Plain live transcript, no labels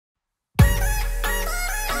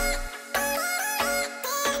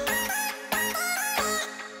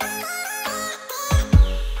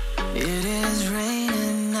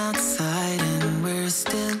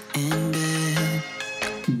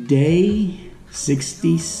Day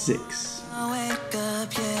 66. I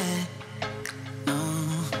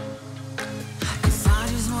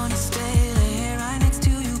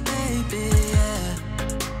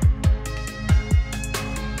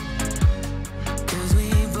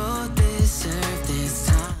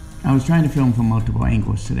was trying to film from multiple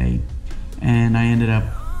angles today, and I ended up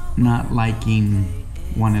not liking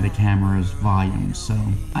one of the camera's volumes. So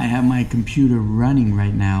I have my computer running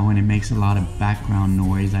right now and it makes a lot of background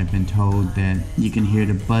noise. I've been told that you can hear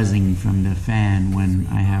the buzzing from the fan when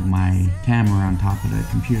I have my camera on top of the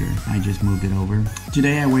computer. I just moved it over.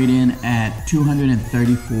 Today I weighed in at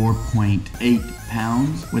 234.8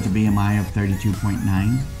 pounds with a BMI of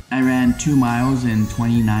 32.9. I ran 2 miles in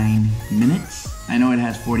 29 minutes. I know it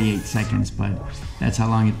has 48 seconds, but that's how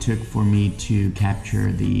long it took for me to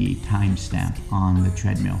capture the timestamp on the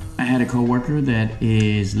treadmill. I had a coworker that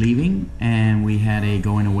is leaving, and we had a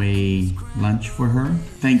going away lunch for her.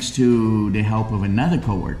 Thanks to the help of another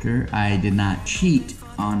coworker, I did not cheat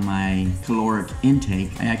on my caloric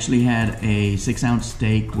intake. I actually had a 6-ounce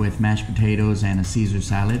steak with mashed potatoes and a Caesar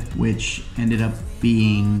salad, which ended up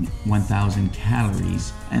being 1,000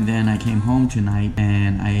 calories. And then I came home tonight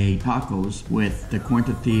and I ate tacos with the corn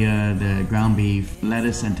tortilla, the ground beef,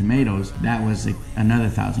 lettuce, and tomatoes. That was another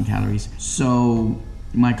 1,000 calories. So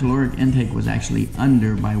my caloric intake was actually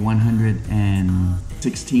under by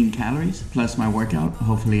 116 calories plus my workout.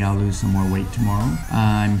 Hopefully I'll lose some more weight tomorrow.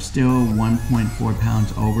 I'm still 1.4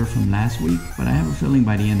 pounds over from last week, but I have a feeling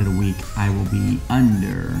by the end of the week I will be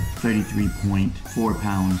under 33.4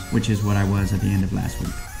 pounds, which is what I was at the end of last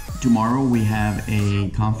week. Tomorrow we have a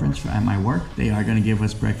conference at my work. They are going to give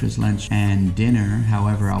us breakfast, lunch, and dinner.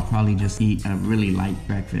 However, I'll probably just eat a really light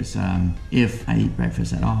breakfast, if I eat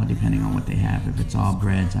breakfast at all, depending on what they have. If it's all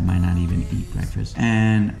breads, I might not even eat breakfast.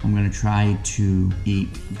 And I'm going to try to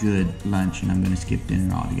eat good lunch, and I'm going to skip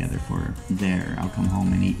dinner altogether for there. I'll come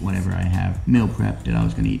home and eat whatever I have meal prep that I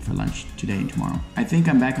was going to eat for lunch today and tomorrow. I think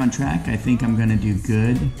I'm back on track. I think I'm going to do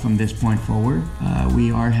good from this point forward.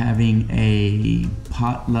 We are having a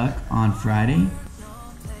potluck on Friday.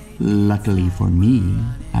 Luckily for me,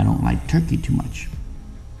 I don't like turkey too much.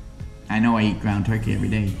 I know I eat ground turkey every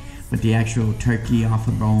day, but the actual turkey off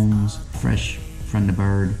the bones, fresh from the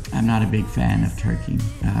bird, I'm not a big fan of turkey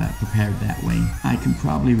prepared that way. I can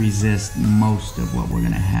probably resist most of what we're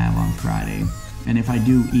gonna have on Friday. And if I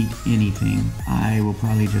do eat anything, I will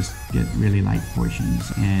probably just get really light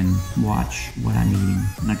portions and watch what I'm eating.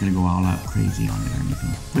 I'm not gonna go all out crazy on it or anything.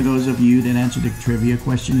 For those of you that answered the trivia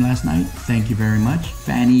question last night, thank you very much.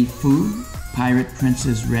 Fanny Fu, Pirate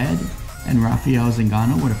Princess Red, and Rafael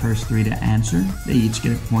Zingano were the first 3 to answer. They each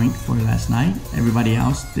get a point for last night. Everybody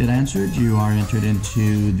else that answered, you are entered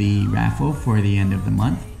into the raffle for the end of the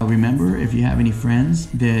month. Remember, if you have any friends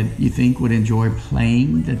that you think would enjoy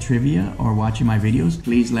playing the trivia or watching my videos,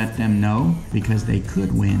 please let them know, because they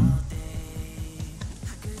could win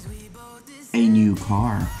a new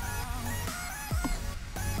car.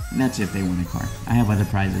 That's if they win a car. I have other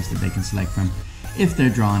prizes that they can select from if they're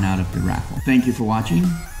drawn out of the raffle. Thank you for watching.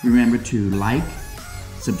 Remember to like,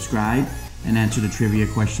 subscribe, and answer the trivia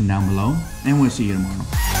question down below, and we'll see you tomorrow.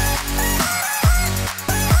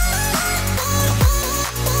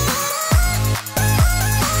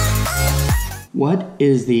 What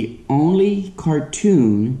is the only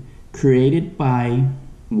cartoon created by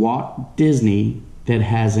Walt Disney that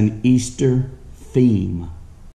has an Easter theme?